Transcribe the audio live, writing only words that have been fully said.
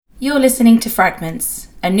You're listening to Fragments,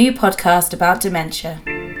 a new podcast about dementia.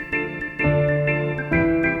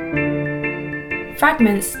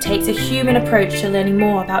 Fragments takes a human approach to learning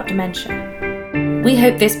more about dementia. We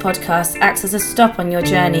hope this podcast acts as a stop on your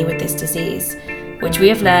journey with this disease, which we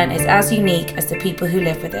have learned is as unique as the people who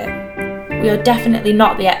live with it. We are definitely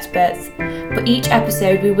not the experts, but each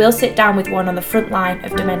episode we will sit down with one on the front line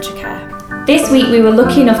of dementia care. This week we were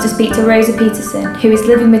lucky enough to speak to Rosa Peterson, who is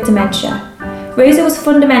living with dementia. Rosa was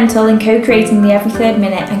fundamental in co-creating the Every Third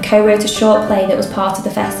Minute and co-wrote a short play that was part of the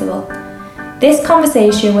festival. This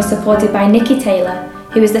conversation was supported by Nikki Taylor,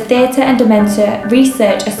 who is the Theatre and Dementia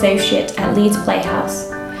Research Associate at Leeds Playhouse.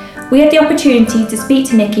 We had the opportunity to speak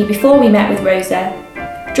to Nikki before we met with Rosa.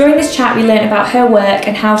 During this chat we learnt about her work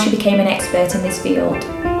and how she became an expert in this field.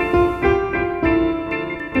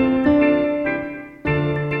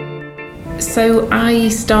 So I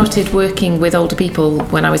started working with older people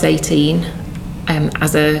when I was 18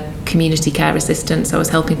 as a community care assistant. So I was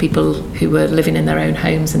helping people who were living in their own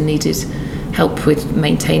homes and needed help with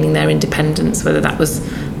maintaining their independence, whether that was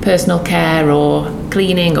personal care or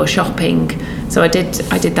cleaning or shopping. So I did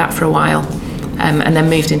that for a while, and then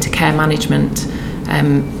moved into care management.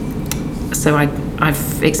 So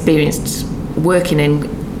I've experienced working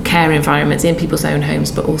in care environments in people's own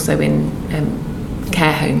homes, but also in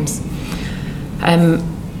care homes. And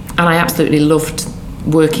I absolutely loved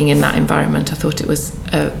working in that environment. I thought it was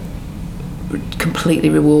a completely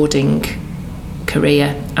rewarding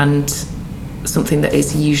career and something that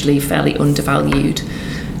is usually fairly undervalued.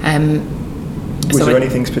 Was there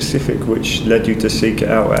anything specific which led you to seek it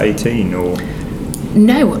out at 18, or?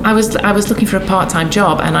 No, I was looking for a part-time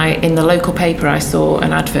job, and in the local paper I saw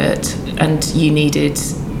an advert, and you needed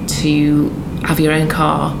to have your own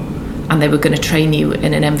car, and they were going to train you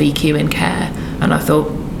in an MVQ in care, and I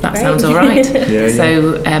thought that sounds all right.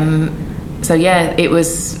 So it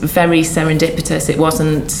was very serendipitous. It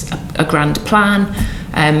wasn't a grand plan,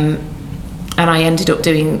 and I ended up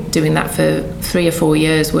doing that for 3 or 4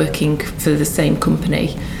 years, working for the same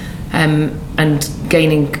company, and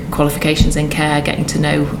gaining qualifications in care, getting to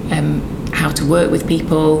know how to work with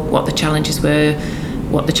people, what the challenges were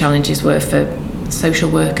for social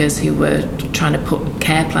workers who were trying to put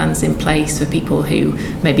care plans in place for people who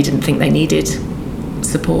maybe didn't think they needed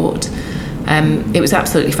support. It was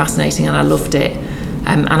absolutely fascinating, and I loved it.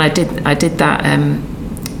 And I did that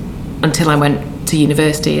until I went to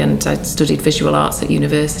university, and I studied visual arts at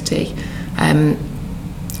university.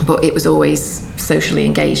 But it was always socially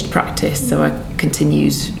engaged practice, so I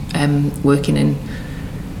continued working in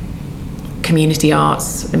community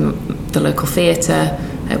arts, in the local theatre,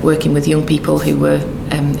 working with young people who were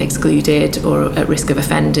excluded or at risk of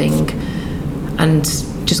offending, and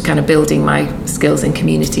just kind of building my skills in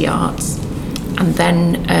community arts. And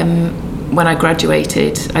then when I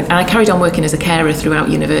graduated, I carried on working as a carer throughout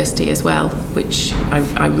university as well, which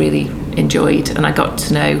I really enjoyed, and I got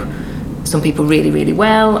to know some people really, really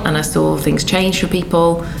well, and I saw things change for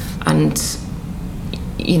people, and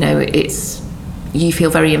you feel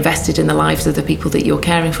very invested in the lives of the people that you're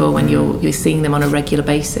caring for when you're seeing them on a regular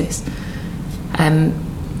basis.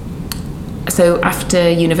 So after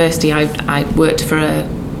university, I worked for a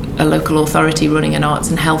local authority running an arts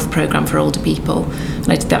and health programme for older people,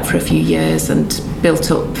 and I did that for a few years and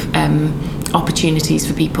built up opportunities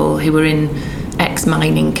for people who were in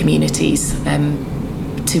ex-mining communities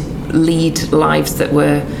to lead lives that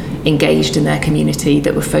were engaged in their community,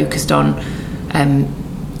 that were focused on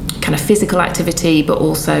kind of physical activity, but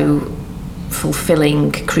also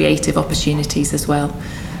fulfilling creative opportunities as well.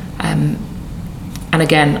 And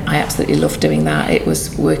again, I absolutely loved doing that. It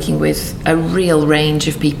was working with a real range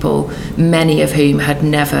of people, many of whom had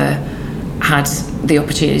never had the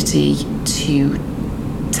opportunity to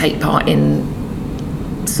take part in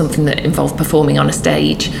something that involved performing on a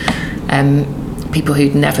stage. People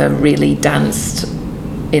who'd never really danced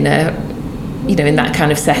in that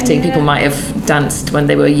kind of setting. Yeah. People might have danced when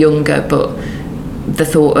they were younger, but the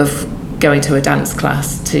thought of going to a dance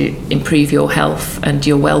class to improve your health and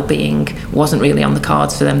your well-being wasn't really on the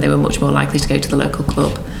cards for them. They were much more likely to go to the local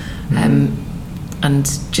club and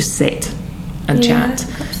just sit and chat.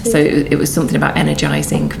 Absolutely. So it was something about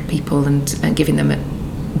energising people and giving them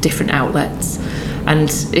different outlets.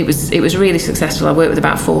 And it was really successful. I worked with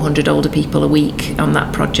about 400 older people a week on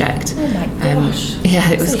that project. Oh my gosh.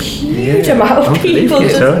 It was a huge amount of people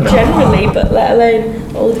just generally, but let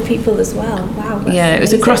alone older people as well. Wow. It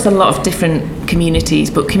was across a lot of different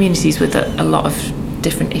communities, but communities with a lot of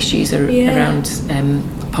different issues around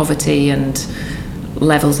poverty and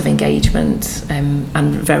levels of engagement,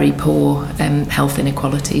 and very poor health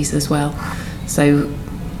inequalities as well. So,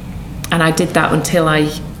 and I did that until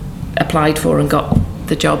I applied for and got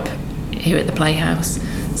the job here at the Playhouse.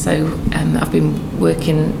 So I've been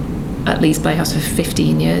working at Leeds Playhouse for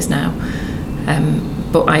 15 years now.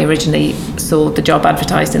 But I originally saw the job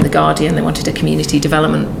advertised in The Guardian. They wanted a community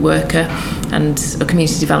development worker and a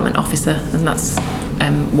community development officer, and that's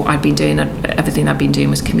what I'd been doing. Everything I'd been doing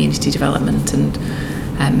was community development and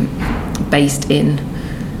based in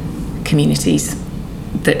communities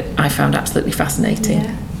that I found absolutely fascinating.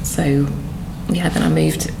 Yeah. So then I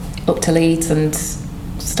moved up to Leeds and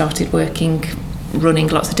started running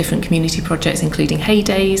lots of different community projects, including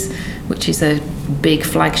Heydays, which is a big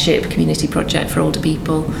flagship community project for older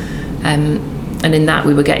people. And in that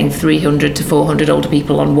we were getting 300 to 400 older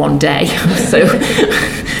people on one day. So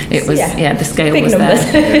it was, the scale big was numbers.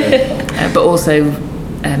 there. But also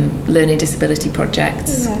learning disability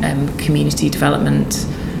projects, community development,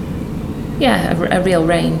 a real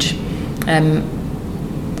range.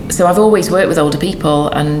 So I've always worked with older people,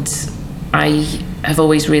 and I have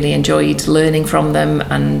always really enjoyed learning from them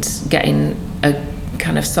and getting a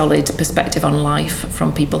kind of solid perspective on life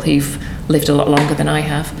from people who've lived a lot longer than I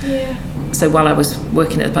have. Yeah. So while I was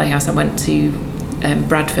working at the Playhouse, I went to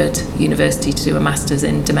Bradford University to do a master's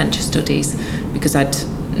in dementia studies, because I'd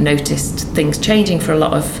noticed things changing for a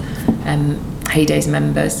lot of Heydays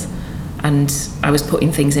members, and I was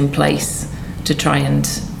putting things in place to try and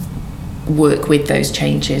work with those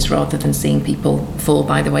changes rather than seeing people fall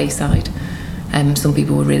by the wayside. Some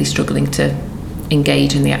people were really struggling to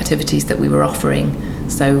engage in the activities that we were offering,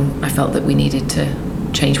 so I felt that we needed to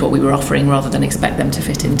change what we were offering rather than expect them to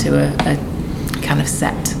fit into a kind of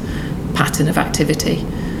set pattern of activity.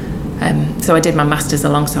 So I did my master's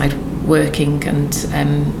alongside working and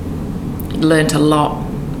learnt a lot,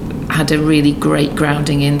 had a really great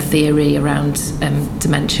grounding in theory around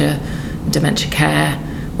dementia care,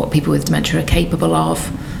 what people with dementia are capable of.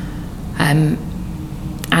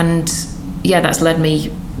 That's led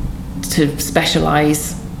me to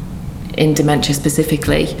specialise in dementia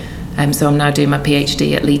specifically. So I'm now doing my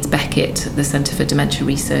PhD at Leeds Beckett, the Centre for Dementia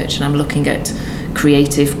Research, and I'm looking at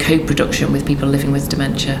creative co-production with people living with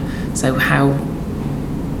dementia. So how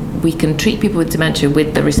we can treat people with dementia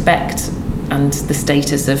with the respect and the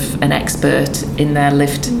status of an expert in their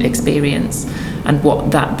lived experience, and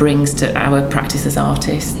what that brings to our practice as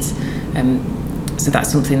artists. So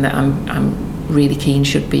that's something that I'm really keen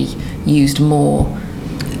should be used more.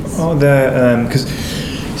 Are there, because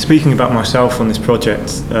speaking about myself on this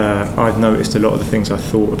project, I've noticed a lot of the things I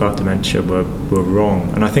thought about dementia were wrong,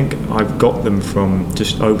 and I think I've got them from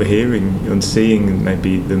just overhearing and seeing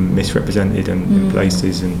maybe them misrepresented in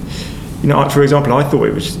places. And for example, I thought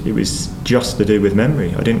it was just to do with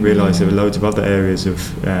memory. I didn't realise there were loads of other areas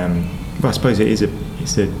of I suppose it's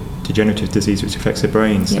a degenerative disease which affects the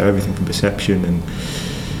brain, so everything from perception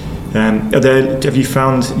and have you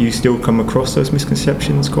found you still come across those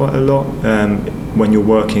misconceptions quite a lot when you're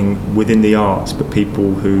working within the arts, but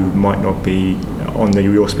people who might not be on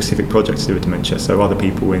your specific projects to do with dementia, so other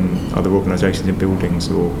people in other organisations in buildings,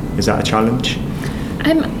 or is that a challenge?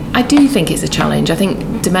 I do think it's a challenge. I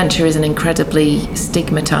think dementia is an incredibly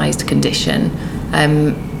stigmatised condition.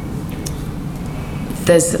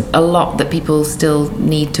 There's a lot that people still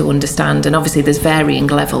need to understand, and obviously there's varying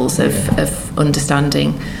levels of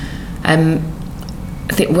understanding. I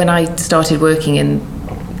think when I started working in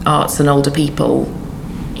arts and older people,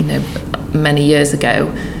 many years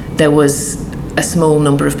ago, there was a small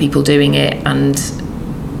number of people doing it, and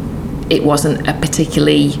it wasn't a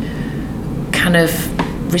particularly kind of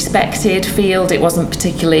respected field. It wasn't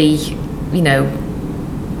particularly,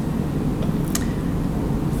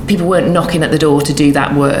 people weren't knocking at the door to do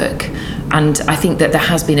that work. And I think that there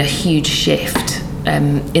has been a huge shift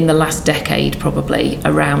in the last decade probably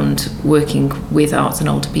around working with arts and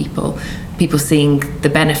older people seeing the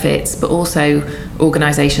benefits, but also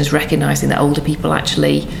organisations recognising that older people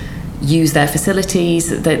actually use their facilities,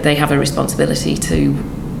 that they have a responsibility to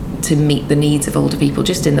meet the needs of older people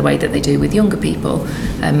just in the way that they do with younger people,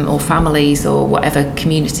 or families, or whatever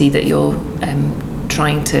community that you're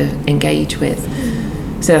trying to engage with.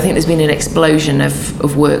 So I think there's been an explosion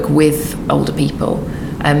of work with older people.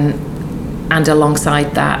 And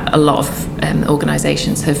alongside that, a lot of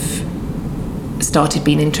organisations have started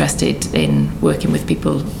being interested in working with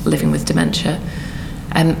people living with dementia.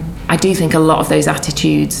 I do think a lot of those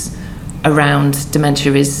attitudes around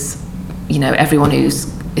dementia is, everyone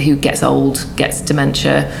who gets old gets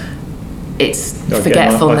dementia. It's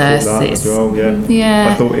forgetfulness. I thought that as well, yeah.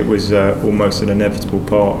 I thought it was almost an inevitable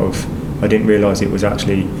part of. I didn't realise it was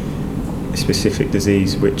actually a specific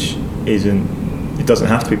disease which it doesn't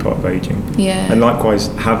have to be part of ageing. Yeah. And likewise,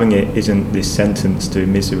 having it isn't this sentence to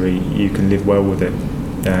misery. You can live well with it.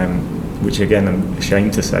 which again I'm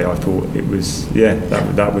ashamed to say I thought it was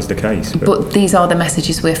that was the case. But these are the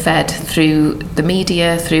messages we're fed through the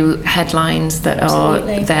media, through headlines that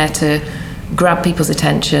Absolutely. are there to grab people's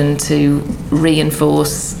attention, to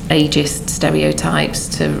reinforce ageist stereotypes,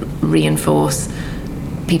 to reinforce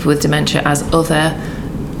people with dementia as other,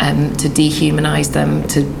 to dehumanise them,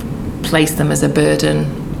 to place them as a burden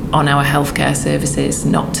on our healthcare services,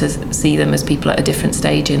 not to see them as people at a different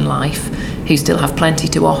stage in life who still have plenty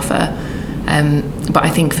to offer. But I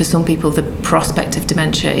think for some people the prospect of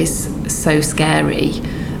dementia is so scary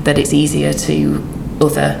that it's easier to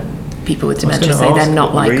other people with dementia say they're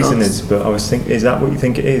not like us. The reason is, but I was thinking, is that what you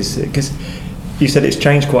think it is? Because you said it's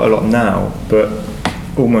changed quite a lot now, but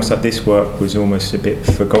almost like this work was almost a bit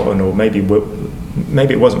forgotten, or maybe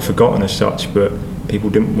it wasn't forgotten as such, but people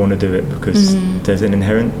didn't want to do it because there's an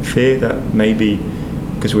inherent fear that maybe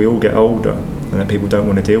because we all get older and that people don't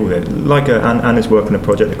want to deal with it. Like Anna's work on a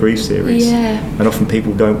project, the Grief series, and often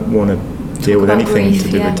people don't want to deal with anything grief, to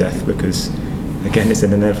do with death because, again, it's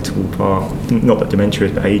an inevitable part. Not that dementia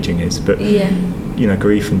is, but aging is. But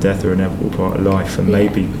grief and death are an inevitable part of life, and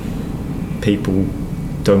maybe people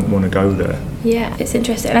don't want to go there. Yeah, it's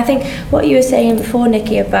interesting. And I think what you were saying before,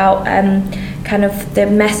 Nikki, about kind of the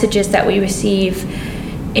messages that we receive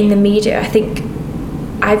in the media, I think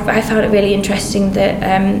I found it really interesting that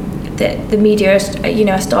that the media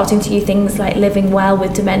are starting to use things like living well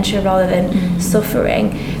with dementia rather than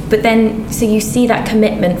suffering. But then, so you see that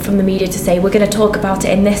commitment from the media to say, we're going to talk about it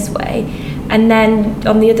in this way. And then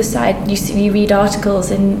on the other side, you read articles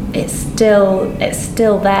and it's still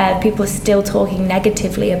there. People are still talking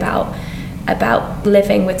negatively about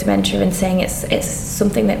living with dementia and saying it's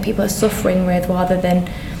something that people are suffering with rather than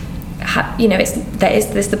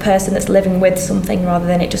there's the person that's living with something rather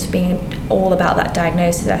than it just being all about that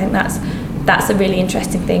diagnosis. I think that's a really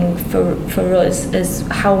interesting thing for us, is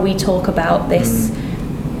how we talk about this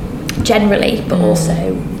generally, but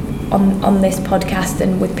also on this podcast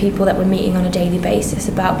and with people that we're meeting on a daily basis,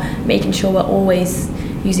 about making sure we're always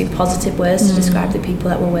using positive words to describe the people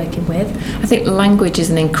that we're working with. I think language is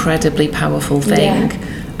an incredibly powerful thing,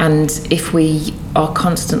 and if we are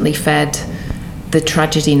constantly fed the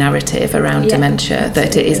tragedy narrative around dementia, absolutely.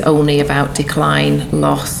 that it is only about decline,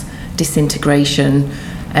 loss, disintegration,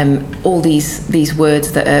 all these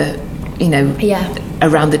words that are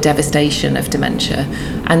around the devastation of dementia,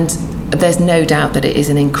 and there's no doubt that it is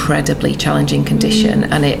an incredibly challenging condition,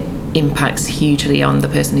 and it impacts hugely on the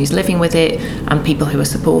person who's living with it and people who are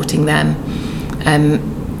supporting them.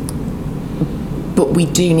 But we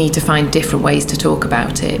do need to find different ways to talk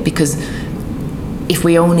about it, because if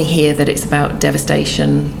we only hear that it's about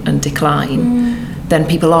devastation and decline, then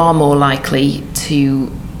people are more likely to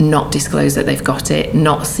not disclose that they've got it,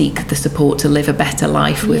 not seek the support to live a better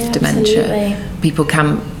life with dementia. Absolutely. People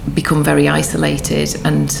can become very isolated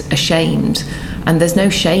and ashamed, and there's no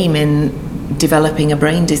shame in developing a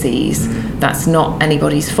brain disease. That's not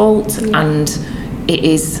anybody's fault, and it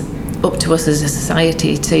is up to us as a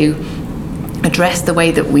society to address the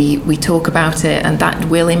way that we talk about it, and that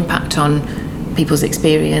will impact on people's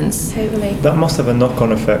experience. Totally. That must have a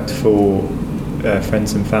knock-on effect for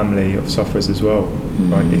friends and family of sufferers as well,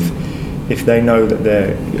 right? If they know that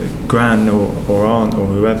their gran or aunt or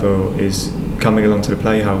whoever is coming along to the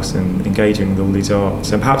playhouse and engaging with all these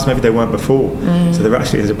arts, and perhaps maybe they weren't before, so there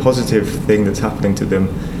actually is a positive thing that's happening to them,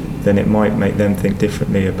 then it might make them think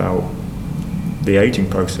differently about the aging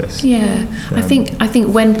process. I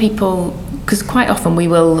think when people, because quite often we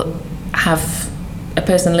will have a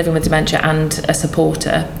person living with dementia and a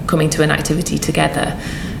supporter coming to an activity together.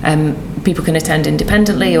 People can attend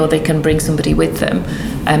independently, or they can bring somebody with them,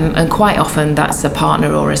 and quite often that's a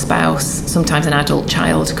partner or a spouse. Sometimes an adult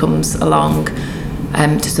child comes along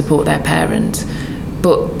to support their parent.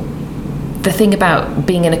 But the thing about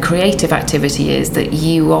being in a creative activity is that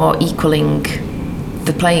you are equaling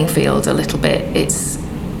the playing field a little bit. It's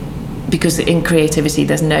because in creativity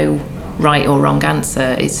there's no right or wrong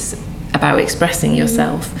answer. It's about expressing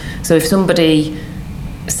yourself. So if somebody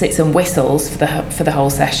sits and whistles for the whole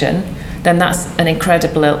session, then that's an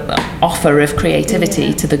incredible offer of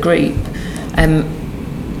creativity to the group.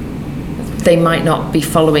 They might not be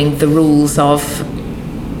following the rules of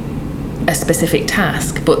a specific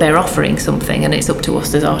task, but they're offering something, and it's up to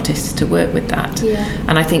us as artists to work with that.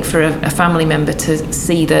 And I think for a family member to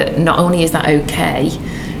see that not only is that okay,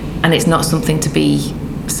 and it's not something to be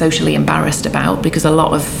socially embarrassed about, because a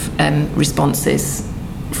lot of responses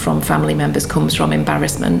from family members comes from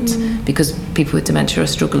embarrassment, because people with dementia are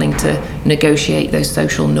struggling to negotiate those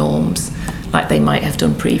social norms like they might have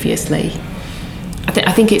done previously.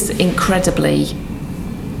 I think it's incredibly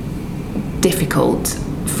difficult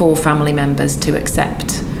for family members to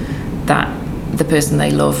accept that the person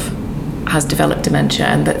they love has developed dementia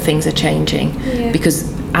and that things are changing.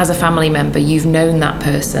 Because as a family member, you've known that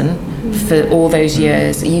person for all those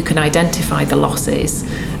years. You can identify the losses,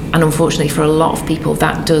 and unfortunately for a lot of people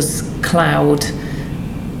that does cloud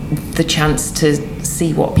the chance to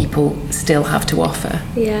see what people still have to offer.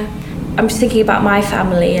 I'm just thinking about my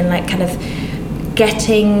family and like kind of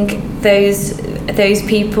getting those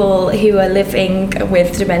people who are living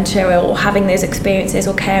with dementia or having those experiences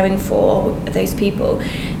or caring for those people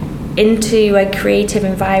into a creative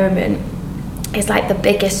environment is like the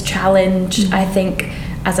biggest challenge, I think,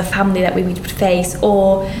 as a family that we would face,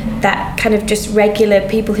 or that kind of just regular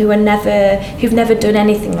people who've never done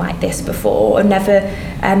anything like this before, or never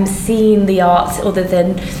seen the arts other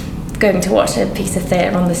than going to watch a piece of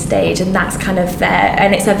theatre on the stage, and that's kind of there,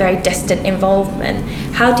 and it's a very distant involvement.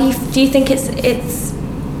 How do you think it's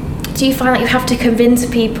do you find like you have to convince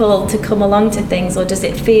people to come along to things, or does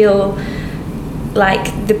it feel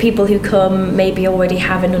like the people who come maybe already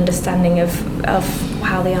have an understanding of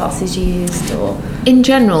how the arts is used? Or in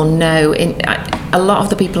general, no. A lot of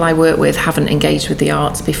the people I work with haven't engaged with the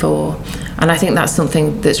arts before, and I think that's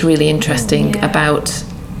something that's really interesting about,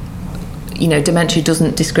 you know, dementia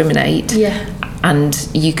doesn't discriminate, and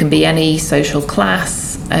you can be any social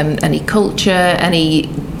class, any culture, any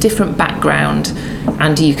different background,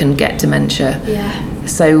 and you can get dementia.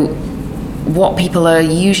 So what people are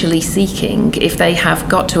usually seeking, if they have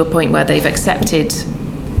got to a point where they've accepted,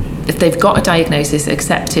 if they've got a diagnosis,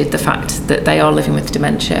 accepted the fact that they are living with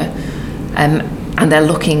dementia, and they're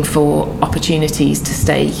looking for opportunities to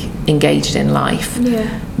stay engaged in life,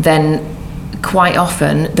 then quite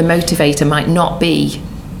often the motivator might not be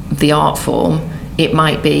the art form, it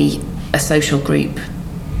might be a social group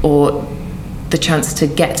or the chance to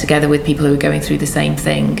get together with people who are going through the same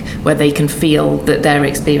thing, where they can feel that their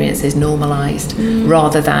experience is normalised,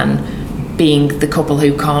 rather than being the couple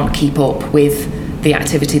who can't keep up with the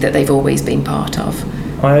activity that they've always been part of.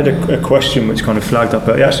 I had a question which kind of flagged up,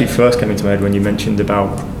 but it actually first came into my head when you mentioned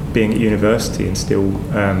about being at university and still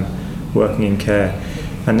working in care.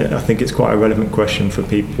 And I think it's quite a relevant question for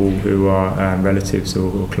people who are relatives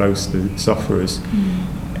or close to sufferers.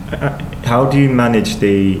 How do you manage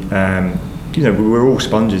the, we're all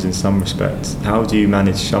sponges in some respects. How do you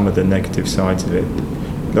manage some of the negative sides of it?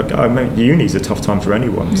 Like, I mean, uni is a tough time for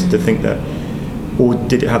anyone. So to think that, or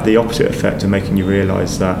did it have the opposite effect of making you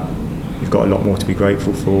realise that you've got a lot more to be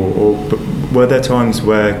grateful for? Or but were there times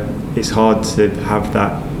where it's hard to have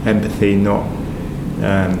that empathy not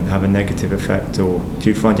have a negative effect, or do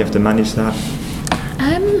you find you have to manage that?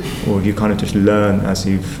 Or you kind of just learn as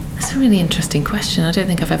you've... That's a really interesting question. I don't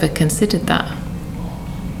think I've ever considered that.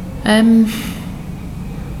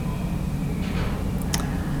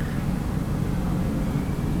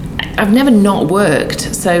 I've never not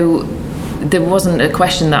worked, so there wasn't a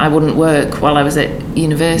question that I wouldn't work while I was at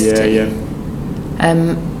university.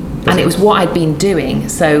 And it was what I'd been doing,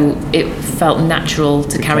 so it felt natural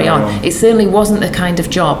to carry on. It certainly wasn't the kind of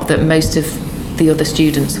job that most of the other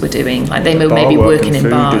students were doing. Like they were maybe working in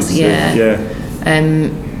bars.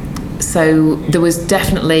 So there was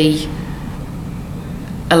definitely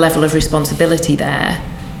a level of responsibility there.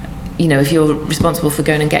 You know, if you're responsible for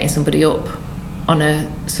going and getting somebody up on a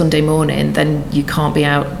Sunday morning, then you can't be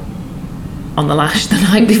out on the lash the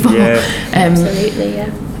night before. Absolutely,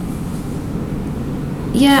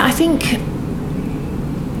 Yeah, I think...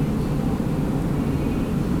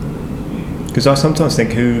 Because I sometimes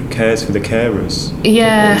think, who cares for the carers?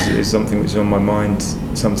 Is something which is on my mind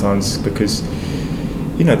sometimes, because,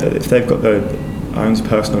 you know, if they've got their own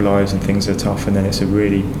personal lives and things are tough, and then it's a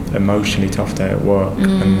really emotionally tough day at work,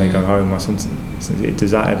 and they go home,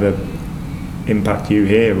 does that ever impact you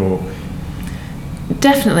here? Or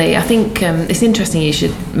definitely. I think it's interesting you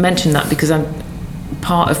should mention that, because I'm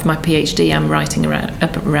part of my PhD, I'm writing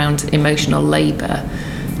around emotional labour,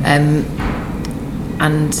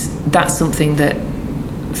 and that's something that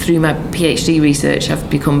through my PhD research I've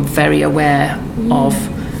become very aware of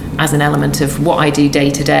as an element of what I do day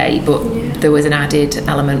to day, but there was an added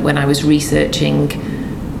element when I was researching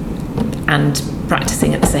and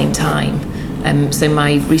practising at the same time. So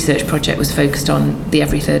my research project was focused on the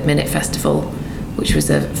Every Third Minute Festival, which was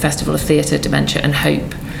a festival of theatre, dementia and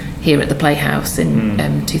hope here at the Playhouse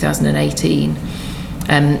in 2018.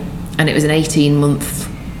 And it was an 18-month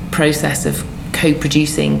process of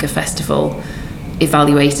co-producing a festival,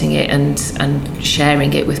 evaluating it and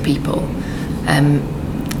sharing it with people.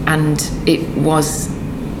 And it was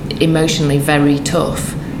emotionally very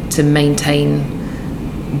tough to maintain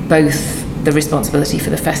both the responsibility for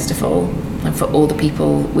the festival, and for all the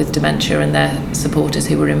people with dementia and their supporters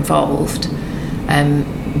who were involved,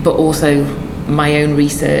 but also my own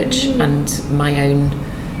research and my own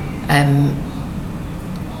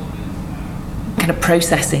kind of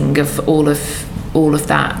processing of all of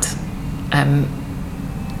that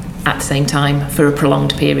at the same time for a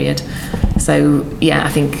prolonged period. So yeah, I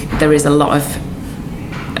think there is a lot of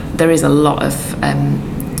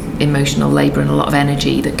emotional labour and a lot of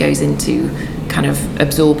energy that goes into kind of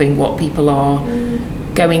absorbing what people are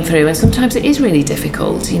going through, and sometimes it is really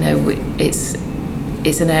difficult. You know, it's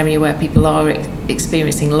an area where people are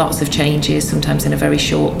experiencing lots of changes, sometimes in a very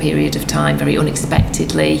short period of time, very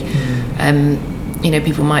unexpectedly. You know,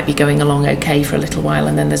 people might be going along okay for a little while,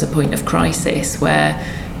 and then there's a point of crisis where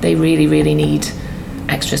they really, really need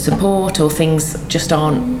extra support, or things just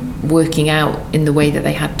aren't working out in the way that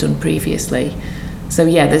they had done previously. So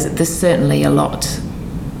yeah, there's certainly a lot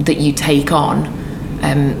that you take on,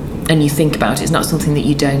 and you think about. It's not something that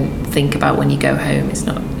you don't think about when you go home. It's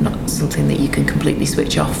not something that you can completely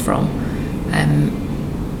switch off from.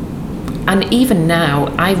 And even now,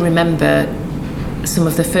 I remember some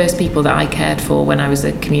of the first people that I cared for when I was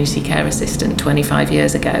a community care assistant 25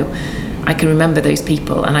 years ago. I can remember those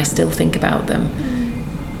people, and I still think about them,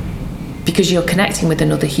 because you're connecting with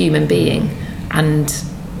another human being, and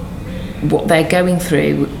what they're going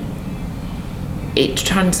through, it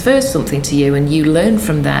transfers something to you, and you learn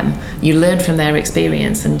from them, you learn from their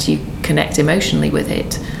experience, and you connect emotionally with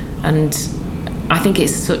it. And I think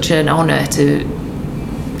it's such an honour to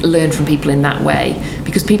learn from people in that way,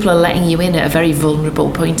 because people are letting you in at a very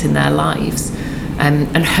vulnerable point in their lives,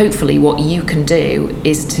 and hopefully what you can do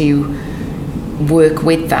is to work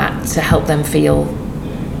with that to help them feel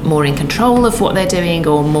more in control of what they're doing,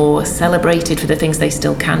 or more celebrated for the things they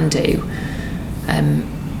still can do.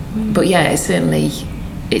 But yeah, it certainly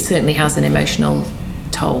has an emotional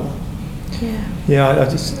toll. Yeah, I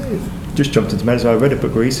just jumped into medicine. I read a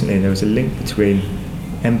book recently, and there was a link between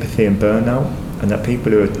empathy and burnout, and that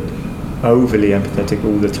people who are overly empathetic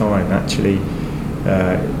all the time actually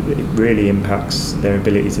it really impacts their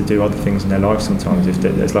ability to do other things in their life sometimes. If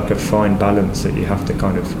there's like a fine balance that you have to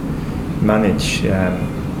kind of manage.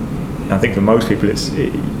 I think for most people it's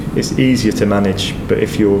easier to manage, but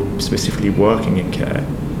if you're specifically working in care,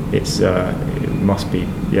 it must be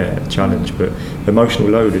a challenge. But emotional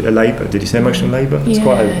load, labour. Did you say emotional labour? It's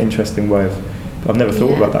quite an interesting way of. I've never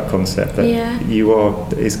thought about that concept. That you are.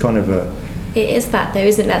 It's kind of a. It is that though,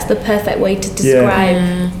 isn't it? That's the perfect way to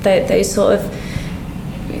describe those sort of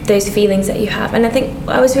those feelings that you have. And I think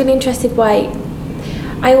I was really interested why.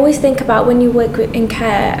 I always think about when you work in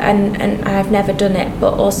care, and I've never done it,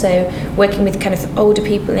 but also working with kind of older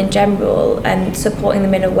people in general and supporting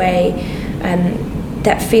them in a way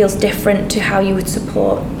that feels different to how you would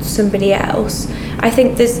support somebody else. I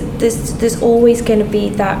think there's always going to be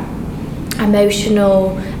that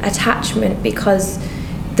emotional attachment, because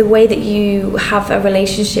the way that you have a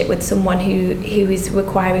relationship with someone who is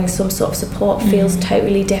requiring some sort of support feels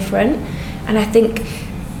totally different. And I think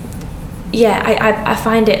I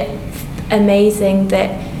find it amazing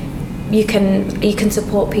that you can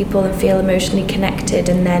support people and feel emotionally connected,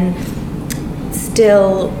 and then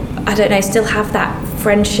still have that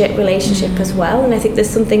friendship relationship as well. And I think there's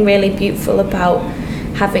something really beautiful about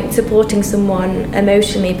supporting someone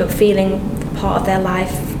emotionally but feeling part of their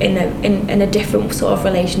life in a different sort of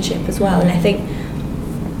relationship as well. And I think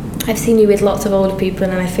I've seen you with lots of older people,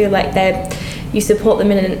 and I feel like you support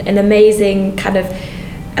them in an amazing kind of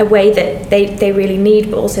a way that they really need,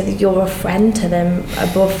 but also that you're a friend to them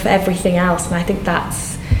above everything else. And I think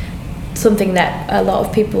that's something that a lot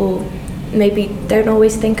of people maybe don't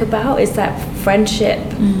always think about, is that friendship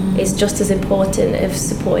is just as important as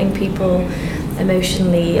supporting people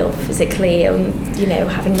emotionally or physically,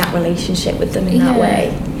 having that relationship with them in that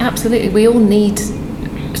way. Absolutely. We all need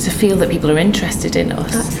to feel that people are interested in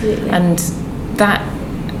us. Absolutely. And that,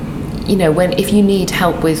 if you need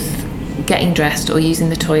help with getting dressed or using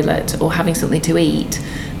the toilet or having something to eat,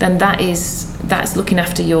 then that's looking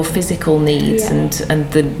after your physical needs and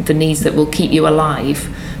the needs that will keep you alive.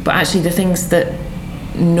 But actually the things that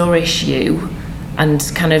nourish you and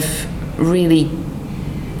kind of really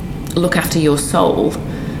look after your soul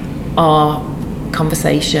are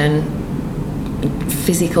conversation,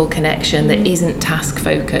 physical connection that isn't task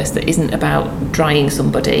focused, that isn't about drying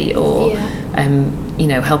somebody or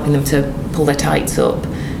helping them to pull their tights up.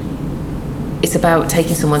 It's about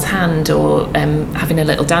taking someone's hand or having a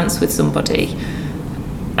little dance with somebody.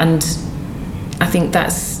 And I think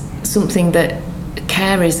that's something that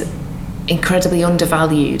care is incredibly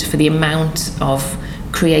undervalued for the amount of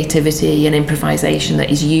creativity and improvisation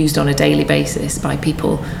that is used on a daily basis by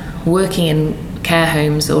people working in care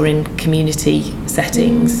homes or in community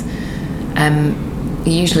settings,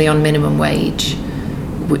 usually on minimum wage,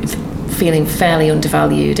 with feeling fairly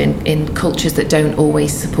undervalued in cultures that don't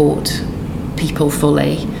always support people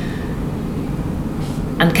fully.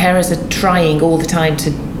 And carers are trying all the time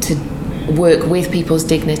to work with people's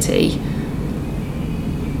dignity,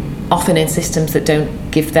 often in systems that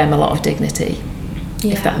don't give them a lot of dignity,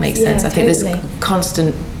 if that makes sense. I think there's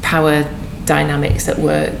constant power dynamics at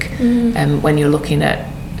work when you're looking at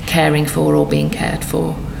caring for or being cared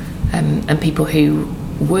for. And people who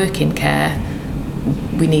work in care,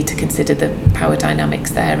 we need to consider the power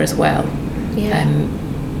dynamics there as well.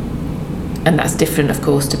 And that's different, of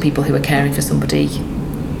course, to people who are caring for somebody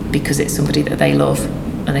because it's somebody that they love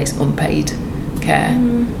and it's unpaid care.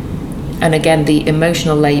 And again, the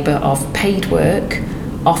emotional labour of paid work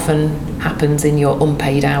often happens in your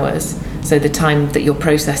unpaid hours. So the time that you're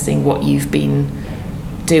processing what you've been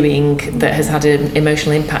doing that has had an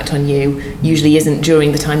emotional impact on you usually isn't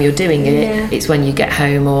during the time you're doing it. It's when you get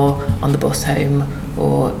home or on the bus home,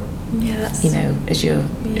 or as you're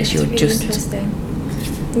really just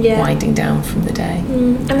winding down from the day.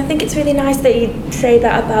 And I think it's really nice that you say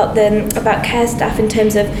that about care staff in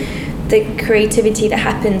terms of the creativity that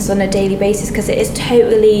happens on a daily basis, because it is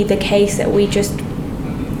totally the case that we just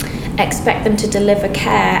expect them to deliver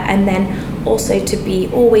care and then also to be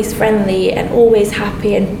always friendly and always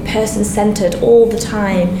happy and person-centered all the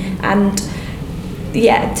time. And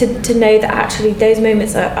to know that actually those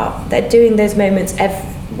moments they're doing those moments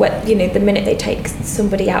the minute they take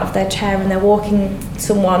somebody out of their chair and they're walking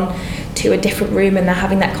someone to a different room and they're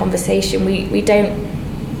having that conversation, we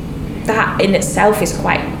don't, that in itself is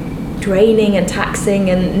quite draining and taxing,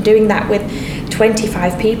 and doing that with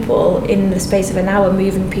 25 people in the space of an hour,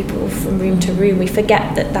 moving people from room to room, we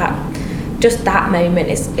forget that moment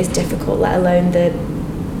is difficult, let alone the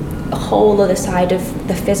whole other side of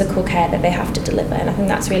the physical care that they have to deliver. And I think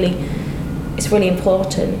it's really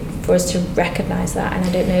important for us to recognise that. And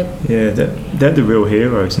I don't know. Yeah, they're the real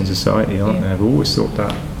heroes in society, aren't they? I've always thought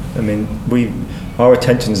that. I mean, our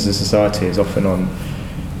attention as a society is often on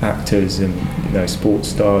actors and sports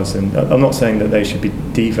stars, and I'm not saying that they should be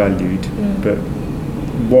devalued, but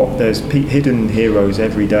there's hidden heroes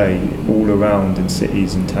every day all around in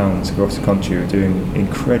cities and towns across the country who are doing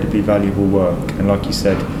incredibly valuable work, and like you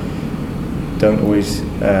said, don't always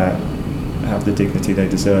have the dignity they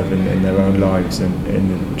deserve in their own lives and in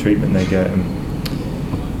the treatment they get. And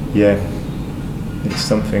it's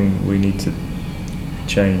something we need to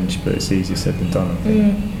change, but it's easier said than done, I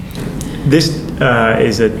think. This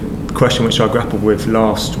is a question which I grappled with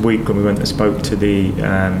last week when we went and spoke to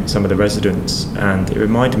some of the residents, and it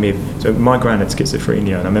reminded me of my gran had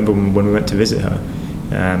schizophrenia, and I remember when we went to visit her,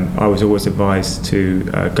 I was always advised to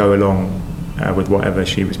go along with whatever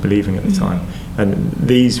she was believing at the time, and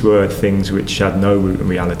these were things which had no root in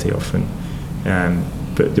reality often,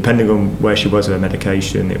 but depending on where she was with her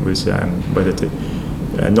medication, it was whether to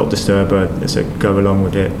not disturb her, so go along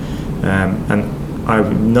with it, and I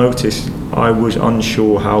noticed I was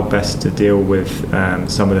unsure how best to deal with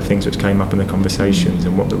some of the things which came up in the conversations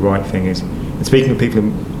and what the right thing is. And speaking of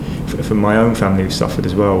people from my own family who've suffered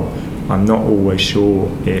as well, I'm not always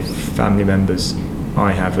sure if family members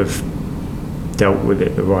I have dealt with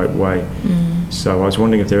it the right way. So I was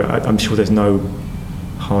wondering if I'm sure there's no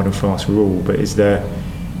hard and fast rule, but is there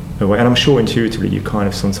a way? And I'm sure intuitively you kind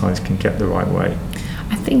of sometimes can get the right way.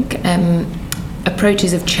 I think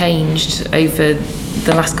approaches have changed over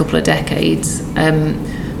the last couple of decades.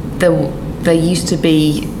 There used to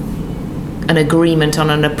be an agreement on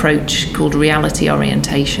an approach called reality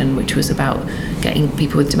orientation, which was about getting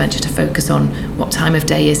people with dementia to focus on what time of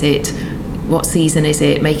day is it, what season is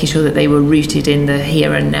it, making sure that they were rooted in the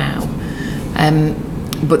here and now.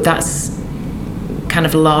 But that's kind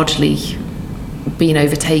of largely been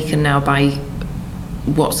overtaken now by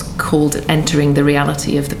what's called entering the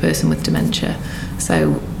reality of the person with dementia.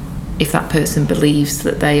 So if that person believes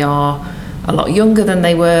that they are a lot younger than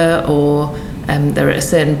they were, or they're at a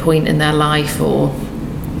certain point in their life, or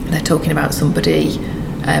they're talking about somebody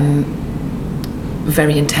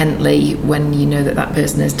very intently when you know that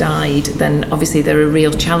person has died, then obviously there are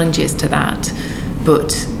real challenges to that. But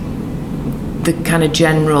the kind of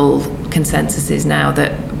general consensus is now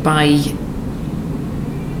that by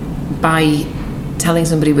telling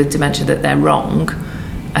somebody with dementia that they're wrong,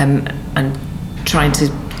 and trying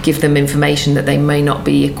to give them information that they may not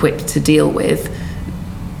be equipped to deal with,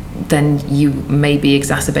 then you may be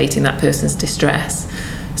exacerbating that person's distress.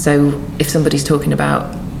 So if somebody's talking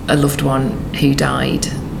about a loved one who died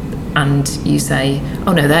and you say,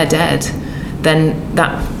 oh no, they're dead, then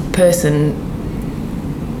that person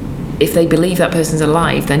if they believe that person's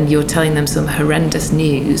alive, then you're telling them some horrendous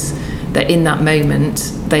news that in that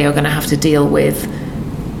moment they are going to have to deal with.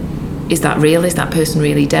 Is that real? Is that person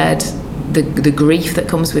really dead? The grief that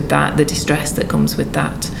comes with that, the distress that comes with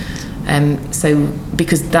that. So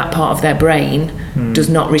because that part of their brain does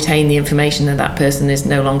not retain the information that person is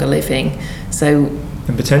no longer living. So,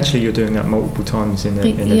 and potentially you're doing that multiple times in a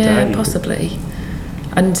day. Yeah, possibly.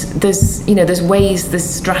 And there's ways, there's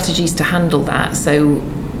strategies to handle that. So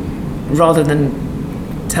rather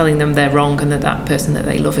than telling them they're wrong and that person that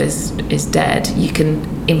they love is dead, you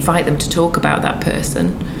can invite them to talk about that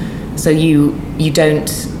person. So you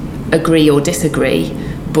don't agree or disagree,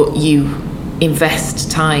 but you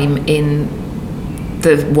invest time in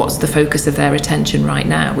what's the focus of their attention right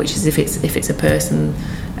now, which is if it's a person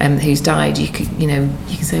who's died, you can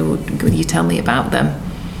say, well, will you tell me about them?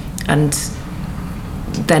 And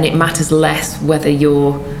then it matters less whether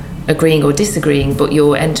you're agreeing or disagreeing, but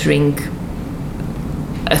you're entering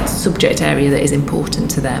a subject area that is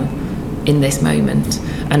important to them in this moment.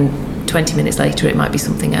 And 20 minutes later, it might be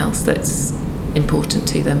something else that's important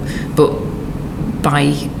to them. But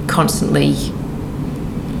by constantly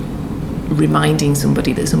reminding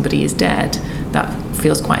somebody that somebody is dead, that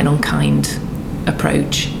feels quite an unkind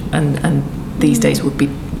approach, and these days would be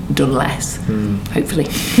done less, hopefully.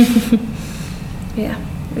 Yeah.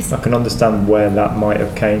 I can understand where that might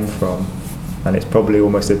have came from, and it's probably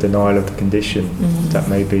almost a denial of the condition that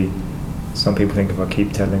maybe some people think if I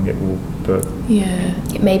keep telling it will, but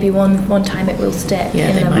it may be one time it will stick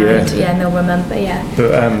in their mind, and they'll remember,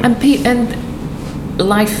 But and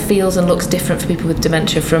life feels and looks different for people with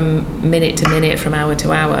dementia from minute to minute, from hour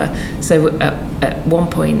to hour. So at one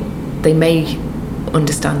point they may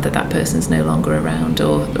understand that person's no longer around,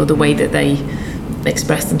 or the way that they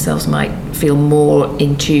express themselves might feel more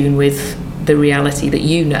in tune with the reality that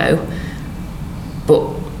you know, but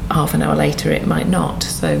half an hour later it might not.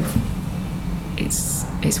 So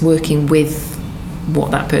it's working with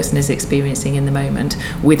what that person is experiencing in the moment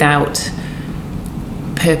without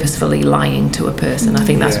purposefully lying to a person. I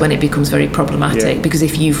think that's when it becomes very problematic, because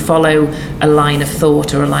if you follow a line of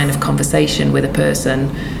thought or a line of conversation with a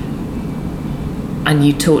person and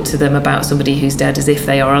you talk to them about somebody who's dead as if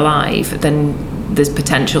they are alive, then there's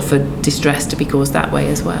potential for distress to be caused that way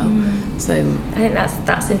as well. So I think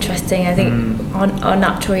that's interesting. I think our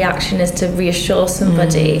natural reaction is to reassure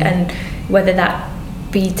somebody, and whether that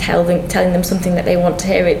be telling them something that they want to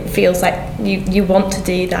hear, it feels like you want to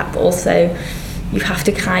do that, but also you have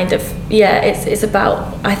to kind of it's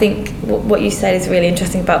about, I think what you said is really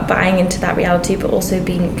interesting about buying into that reality, but also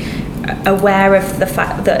being aware of the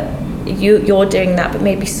fact that you're doing that, but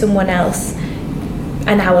maybe someone else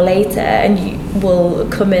an hour later and you will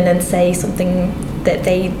come in and say something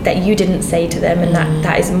that you didn't say to them, and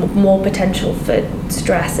that is more potential for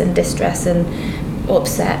stress and distress and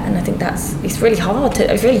upset. And I think it's really hard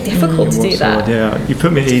it's really difficult to do that. Hard, you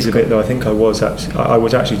put me at ease a bit, though. I think I was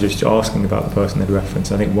actually just asking about the person they'd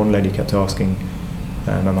referenced. I think one lady kept asking,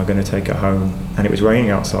 am I going to take her home? And it was raining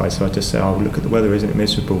outside, so I just said, oh, look at the weather, isn't it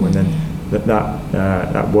miserable? And then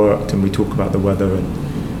that worked, and we talk about the weather, and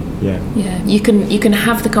you can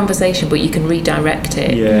have the conversation, but you can redirect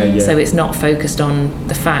it. So it's not focused on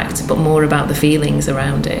the fact, but more about the feelings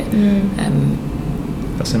around it.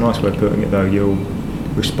 That's a nice way of putting it, though. You're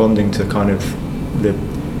responding to kind of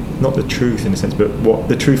not the truth in a sense, but what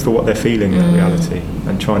the truth for what they're feeling in reality,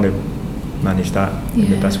 and trying to manage that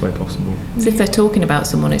in the best way possible. So if they're talking about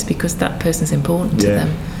someone, it's because that person's important to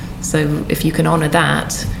them. So if you can honour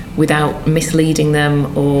that without misleading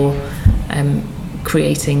them or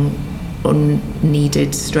creating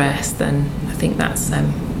unneeded stress, then I think that's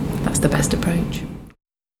the best approach.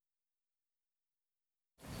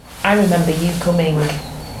 I remember you coming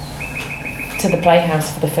to the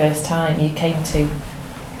Playhouse for the first time. You came to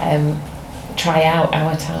try out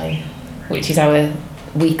Our Time, which is our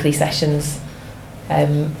weekly sessions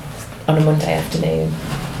on a Monday afternoon,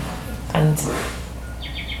 and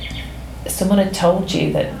someone had told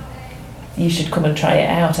you that you should come and try it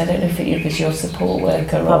out. I don't know if it was your support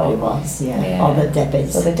worker Probably was, or the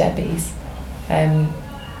Debbies. Or the Debbies.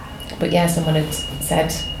 But someone had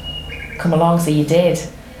said, come along, so you did.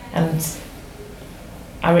 And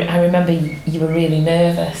I remember you were really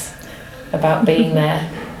nervous about being there.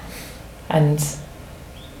 And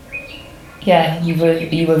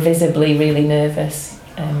you were visibly really nervous.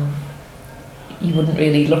 You wouldn't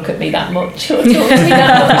really look at me that much or talk to me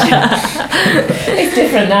that much. It's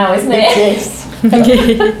different now, isn't it? It is.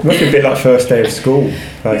 It must be a bit like first day of school.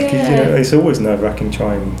 It's always nerve-wracking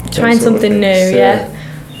trying something new.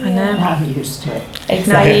 I know. I'm used to it.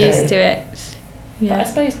 Exactly. Now you're used to it. But I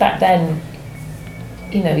suppose back then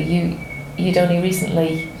you know, you'd only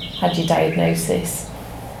recently had your diagnosis,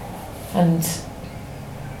 and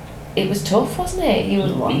it was tough, wasn't it? You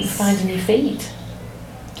were finding your feet.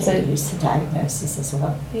 So used to diagnosis as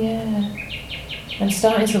well. Yeah. And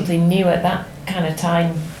starting something new at that kind of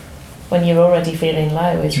time when you're already feeling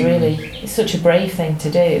low is really, it's such a brave thing to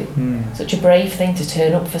do. Such a brave thing to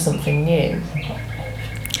turn up for something new.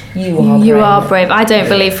 You are brave. I don't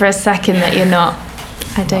believe for a second that you're not.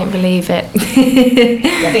 I don't believe it.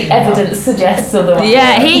 I think evidence suggests otherwise.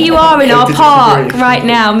 Yeah, here you are in our park right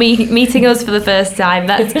now, meeting us for the first time.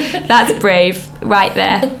 That's brave right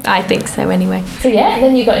there. I think so anyway. So yeah, and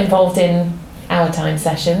then you got involved in Our Time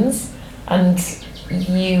sessions, and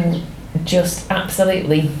you just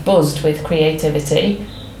absolutely buzzed with creativity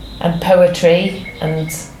and poetry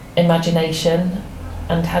and imagination,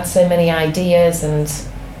 and had so many ideas and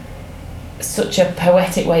such a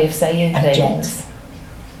poetic way of saying things.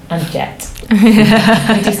 And Jet.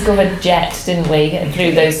 We discovered Jet, didn't we,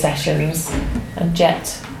 through those sessions. And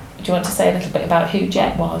Jet, do you want to say a little bit about who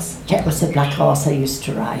Jet was? Jet was the black horse I used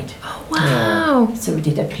to ride. Oh, wow. Yeah. So we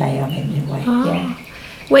did a play on him in a way. Oh. Yeah.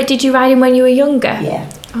 Wait, did you ride him when you were younger?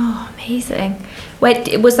 Yeah. Oh, amazing.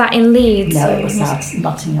 Wait, was that in Leeds? No, it was out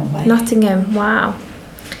Nottingham way. Nottingham, wow.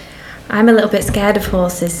 I'm a little bit scared of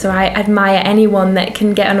horses, so I admire anyone that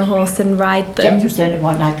can get on a horse and ride them. Jet was the only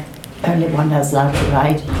one I was allowed to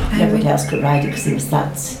ride. Nobody else could ride it because he was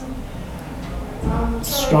that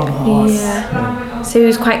strong a horse. Yeah. So he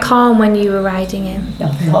was quite calm when you were riding him?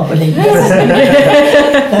 No, not really. No,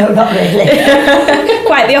 not really.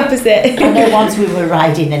 Quite the opposite. I know once we were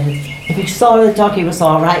riding, and if he saw the dog, he was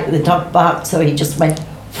all right, but the dog barked, so he just went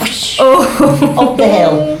whoosh, up the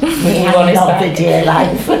hill. Hanging on for dear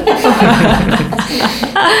life.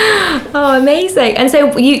 Oh, amazing. And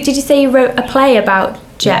so did you say you wrote a play about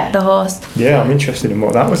Jet the horse? Yeah, I'm interested in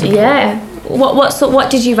what that was about. Yeah.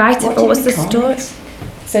 What did you write it for? What was the story?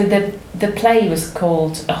 So the play was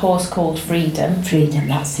called A Horse Called Freedom. Freedom,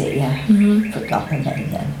 that's it, yeah. Mm-hmm. Forgot the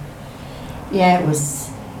name then. Yeah, it was...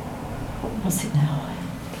 What was it now?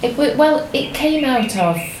 It came out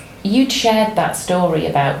of... You'd shared that story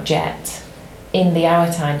about Jet in the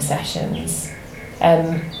Our Time sessions.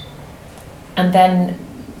 And then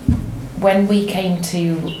when we came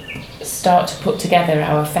to start to put together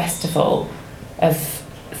our festival of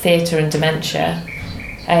theatre and dementia,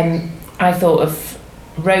 I thought of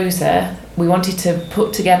Rosa. We wanted to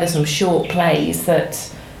put together some short plays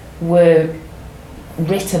that were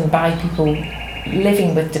written by people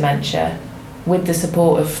living with dementia with the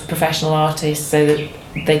support of professional artists, so that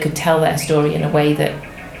they could tell their story in a way that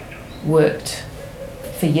worked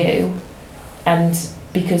for you. And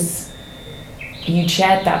because you'd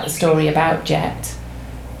shared that story about Jet,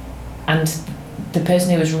 and the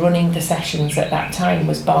person who was running the sessions at that time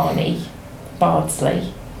was Barney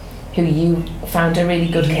Bardsley, who you found a really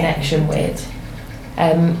good connection with.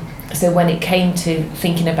 So when it came to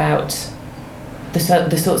thinking about the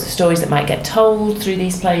sorts of stories that might get told through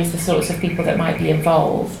these plays, the sorts of people that might be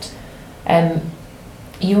involved,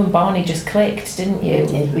 you and Barney just clicked, didn't you?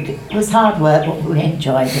 We did. It was hard work, but we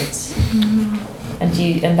enjoyed it.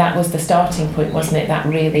 Mm-hmm. And that was the starting point, wasn't it? That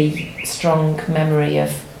really strong memory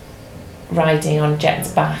of riding on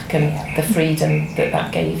Jet's back and the freedom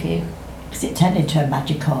that gave you. Because it turned into a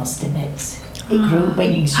magic horse, didn't it? It grew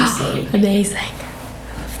wings, you see. Amazing.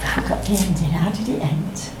 I got the ending. How did it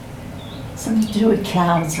end? Something to do with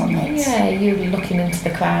clouds on it. Yeah, you were looking into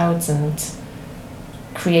the clouds and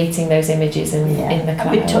creating those images in the clouds.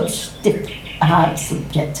 And we touched a hard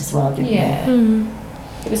subject as well, didn't we? Yeah.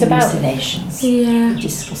 Mm. It was about hallucinations. Yeah. We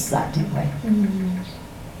discussed that, didn't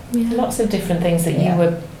we? Yeah. Lots of different things that you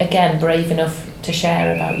were, again, brave enough to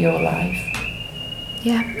share about your life.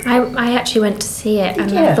 Yeah, I actually went to see it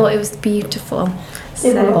and I thought it was beautiful.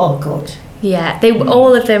 They were all good. Yeah,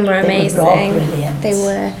 all of them were amazing. They were all brilliant. They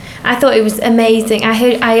were. I thought it was amazing.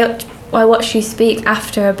 I watched you speak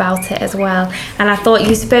after about it as well, and I thought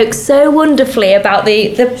you spoke so wonderfully about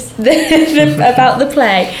the about the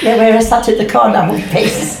play. Yeah, where I sat at the corner, I wouldn't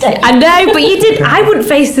face the stage. I know, but you did. I wouldn't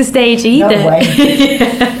face the stage either. No way.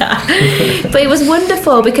 But it was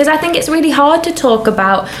wonderful because I think it's really hard to talk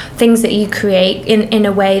about things that you create in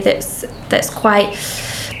a way that's quite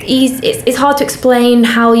easy. It's hard to explain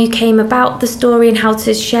how you came about the story and how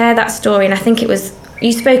to share that story. And I think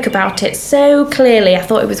you spoke about it so clearly. I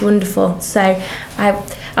thought it was wonderful. So I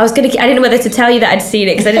didn't know whether to tell you that I'd seen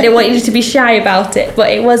it because I didn't want you to be shy about it. But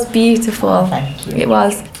it was beautiful. Oh, thank you. It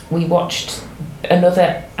was. We watched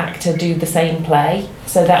another actor do the same play.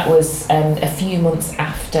 So that was a few months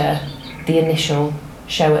after the initial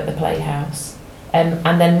show at the Playhouse. And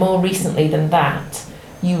then more recently than that,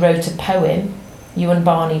 you wrote a poem you and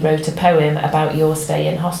Barney wrote a poem about your stay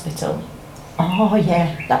in hospital. Oh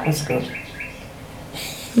yeah, that was good.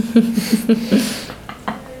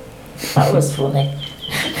 That was funny.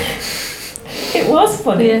 It was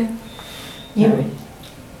funny. Yeah.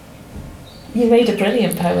 You made a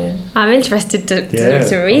brilliant poem. I'm interested to read I'm that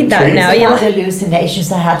intrigued. now. They You're had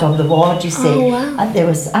hallucinations I had on the ward, you see. Oh, wow. And there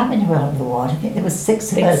was, how many were on the ward? I think there was six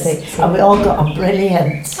of Think us. six, And we all got on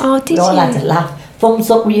brilliant. Oh, did we all you? had a laugh. Thumbs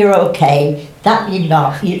up when you're okay. That you're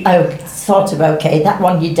not. Sort of okay. That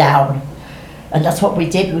one you're down. And that's what we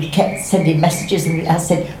did. We kept sending messages, and I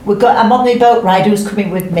said, I'm on the boat ride, who's coming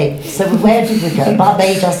with me? So where did we go?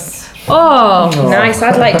 Barbados. Oh, nice.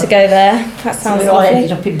 I'd like to go there. That So sounds we all lovely.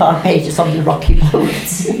 ended up in Barbados on the rocky boat.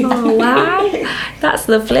 Oh, wow. That's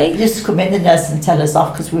lovely. They used to come in, the nurse, and tell us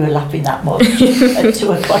off because we were laughing that much at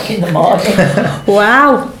 2 o'clock in the morning.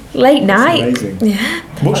 Wow. Late night. Amazing. Yeah.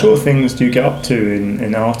 What sort of things do you get up to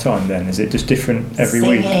in our time then? Is it just different every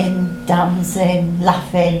week? Singing, dancing,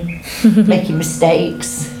 laughing, making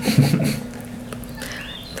mistakes.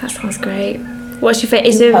 That sounds great. What's your favourite?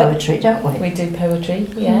 Is Do there poetry, don't we? We do poetry,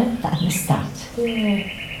 yeah. I missed that. Yeah. We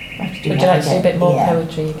have to do Would that you like to do a again. bit more Yeah.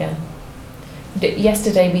 poetry again?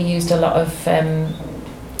 Yesterday we used a lot of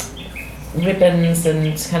ribbons and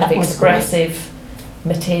kind of That was expressive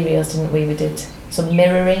materials, didn't we? We did some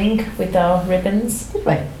mirroring with our ribbons. Did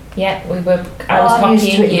we? Yeah, we were. I was I'm used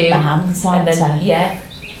to copying it with you, my hands, and aren't then I? yeah,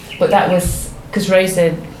 but that was because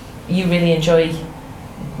Rosa, you really enjoy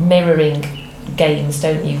mirroring games,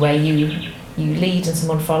 don't you? Where you lead and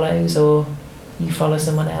someone follows, or you follow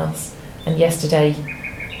someone else. And yesterday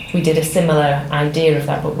we did a similar idea of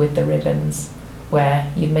that, but with the ribbons,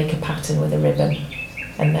 where you'd make a pattern with a ribbon,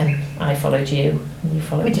 and then I followed you, and you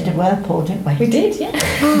followed We me. did a whirlpool, didn't we? We did, yeah.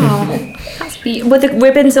 Oh, that's beautiful. Were the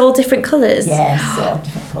ribbons all different colours? Yes, all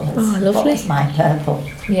different colours. Oh, lovely. What was mine? Purple.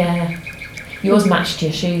 Yeah. Yours matched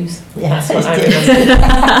your shoes. Yes, That's what I it did.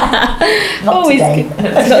 remember. Not Always today.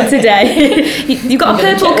 good. Not today. You got a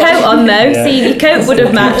purple coat on though, Yeah. see your coat would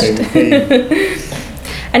have matched. Theme.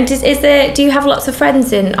 And do you have lots of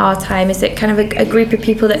friends in our time? Is it kind of a group of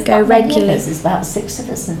people that go Not many of regularly? us, There's about 6 of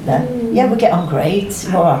us, isn't there? Yeah, we get on great.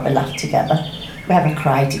 We all have a laugh together. We have a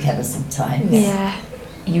cry together sometimes. Yeah.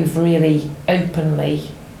 You've really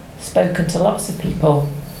openly spoken to lots of people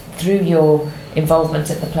through your involvement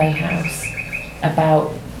at the Playhouse about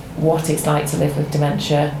what it's like to live with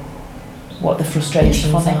dementia, what the It's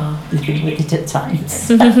frustrations funny are. living with it at times.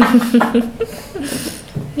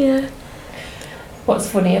 Yeah. What's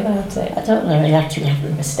funny about it? I don't really actually have the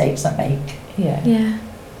mistakes I make. Yeah. Yeah.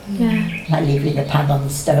 Yeah. Like leaving the pan on the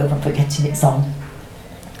stove and forgetting it's on.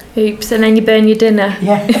 Oops, and then you burn your dinner.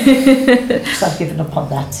 Yeah. So I've given up on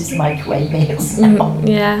that. It's microwave meals now.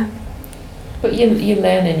 Yeah. But you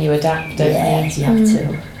learn and you adapt, don't Yes, you? you have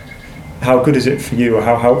to. How good is it for you, or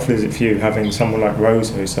how helpful is it for you having someone like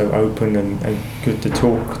Rosa who's so open and good to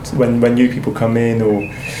talk when new people come in, or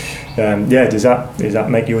does that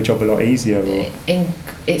make your job a lot easier? Or?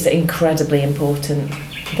 It's incredibly important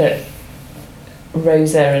that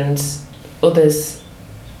Rosa and others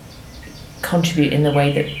contribute in the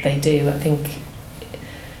way that they do. I think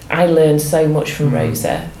I learned so much from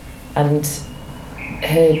Rosa, and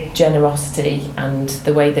her generosity and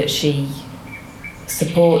the way that she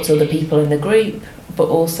supports other people in the group, but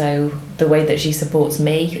also the way that she supports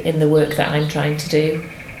me in the work that I'm trying to do.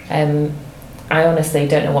 I honestly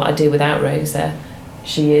don't know what I'd do without Rosa.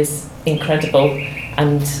 She is incredible,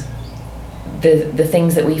 and the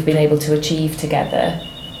things that we've been able to achieve together,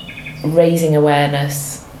 raising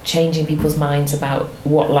awareness, changing people's minds about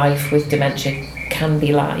what life with dementia can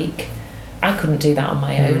be like, I couldn't do that on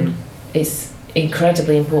my own. It's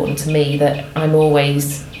incredibly important to me that I'm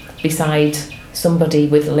always beside somebody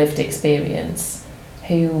with lived experience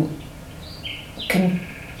who can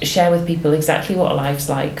share with people exactly what life's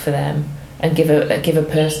like for them and give a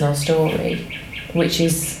personal story, which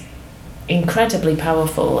is incredibly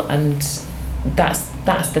powerful, and that's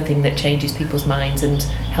the thing that changes people's minds and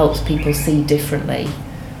helps people see differently.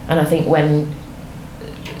 And I think when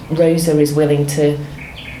Rosa is willing to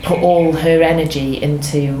put all her energy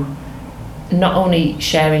into not only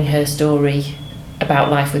sharing her story about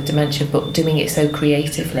life with dementia, but doing it so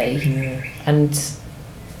creatively, and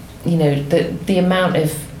the amount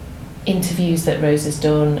of interviews that Rosa's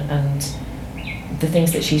done and the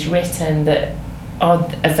things that she's written that are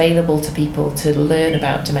available to people to learn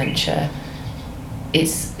about dementia,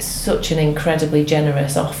 it's such an incredibly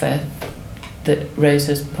generous offer that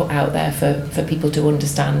Rosa's put out there for people to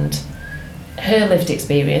understand her lived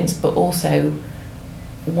experience, but also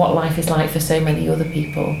what life is like for so many other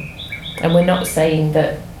people. And we're not saying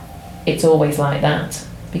that it's always like that.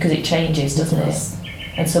 because it changes, doesn't it?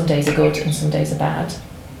 And some days are good and some days are bad.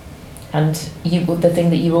 And the thing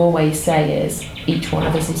that you always say is, each one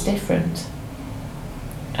of us is different.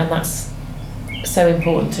 And that's so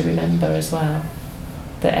important to remember as well,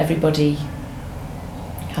 that everybody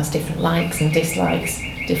has different likes and dislikes,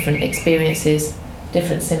 different experiences,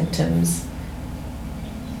 different symptoms,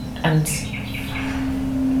 and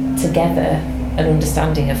together an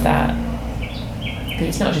understanding of that, because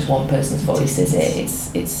it's not just one person's voice, is it?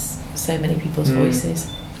 It's so many people's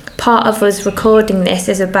voices. Part of us recording this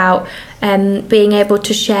is about being able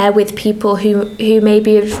to share with people who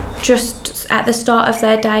maybe have just at the start of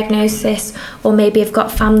their diagnosis, or maybe have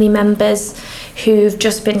got family members who've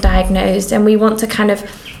just been diagnosed, and we want to kind of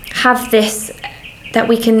have this that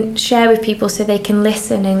we can share with people so they can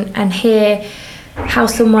listen and hear how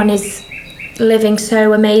someone is living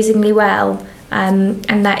so amazingly well,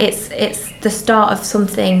 and that it's the start of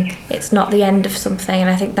something, it's not the end of something. And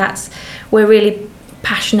I think we're really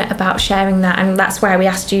passionate about sharing that, and that's why we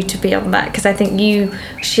asked you to be on that, because I think you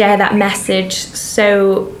share that message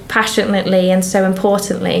so passionately and so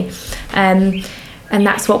importantly, and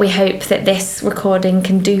that's what we hope that this recording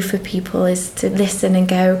can do for people, is to listen and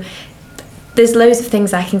go, there's loads of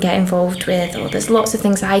things I can get involved with, or there's lots of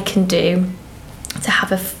things I can do to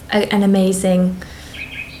have an amazing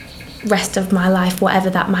rest of my life, whatever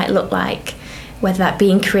that might look like, whether that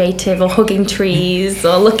being creative or hugging trees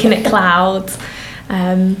or looking at clouds.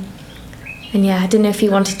 And yeah, I don't know if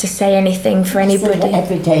you wanted to say anything for anybody. So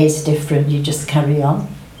every day is different, you just carry on.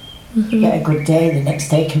 You get a good day, the next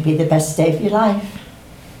day can be the best day of your life.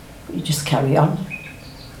 You just carry on.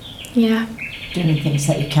 Yeah. Doing things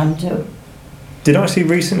that you can do. Did I see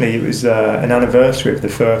recently it was an anniversary of the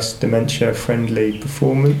first dementia-friendly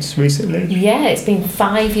performance recently? Yeah, it's been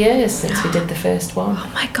 5 years since we did the first one.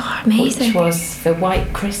 Oh my God, amazing. Which was for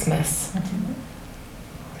White Christmas. I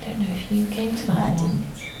don't know if you came to that one.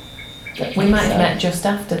 We might have met just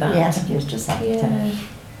after that. Yeah, I think it was just after.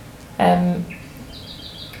 Yeah.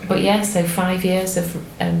 But yeah, so 5 years of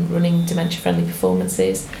running dementia-friendly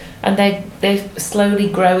performances, and they're slowly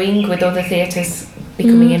growing with other theatres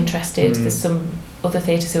becoming interested. There's some other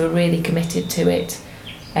theatres who are really committed to it,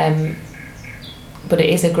 but it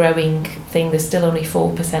is a growing thing. There's still only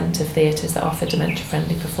 4% of theatres that offer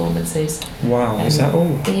dementia-friendly performances. Wow, is that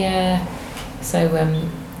all? Yeah, so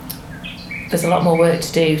there's a lot more work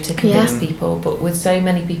to do to convince people, but with so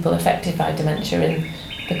many people affected by dementia in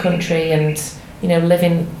the country, and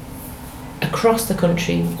living across the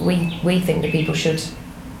country, we think that people should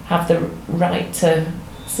have the right to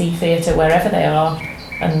see theatre wherever they are,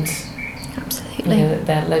 and absolutely,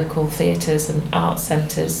 their local theatres and arts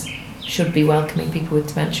centres should be welcoming people with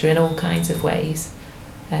dementia in all kinds of ways.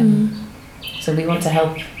 So we want to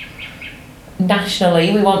help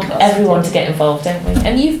nationally. We want everyone to get involved, don't we?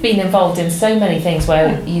 And you've been involved in so many things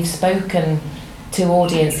where you've spoken to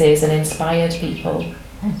audiences and inspired people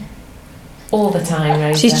all the time,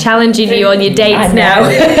 Rosa. She's challenging you on your dates now.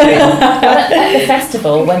 At the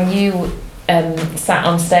festival, when you sat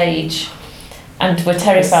on stage and were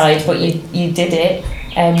terrified, but you did it,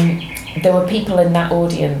 there were people in that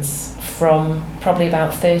audience from probably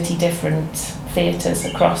about 30 different theatres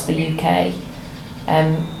across the UK,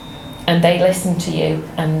 and they listened to you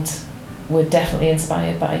and were definitely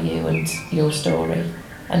inspired by you and your story.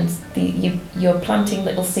 And you're planting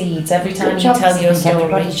little seeds every time you tell your story.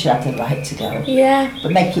 Everybody should have the right to go. Yeah.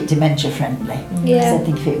 But make it dementia friendly. Yeah. Because I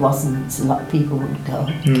think if it wasn't, a lot of people wouldn't go.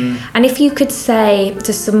 And if you could say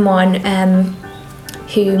to someone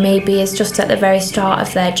who maybe is just at the very start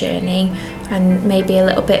of their journey and maybe a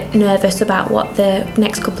little bit nervous about what the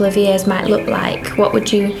next couple of years might look like, what would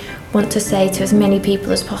you want to say to as many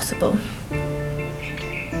people as possible?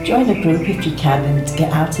 Join a group if you can and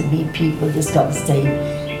get out and meet people that's got the same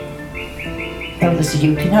illness as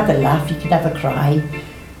you. You can have a laugh, you can have a cry,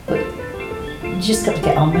 but you just got to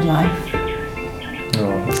get on with life.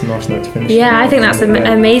 Oh, that's a nice note to finish. Yeah, I think that's an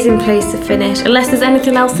amazing place to finish. Unless there's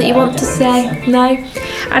anything else that you want to say. No?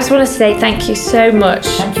 I just want to say thank you so much.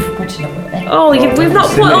 Thank you for putting up with me. Oh, we've not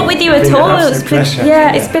put up with you at all.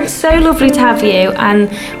 It's been so lovely to have you, and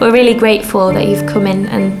we're really grateful that you've come in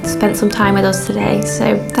and spent some time with us today.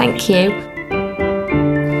 So thank you.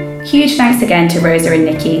 Huge thanks again to Rosa and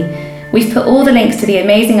Nikki. We've put all the links to the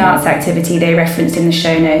amazing arts activity they referenced in the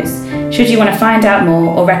show notes, should you want to find out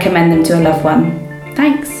more or recommend them to a loved one.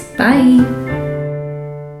 Thanks. Bye.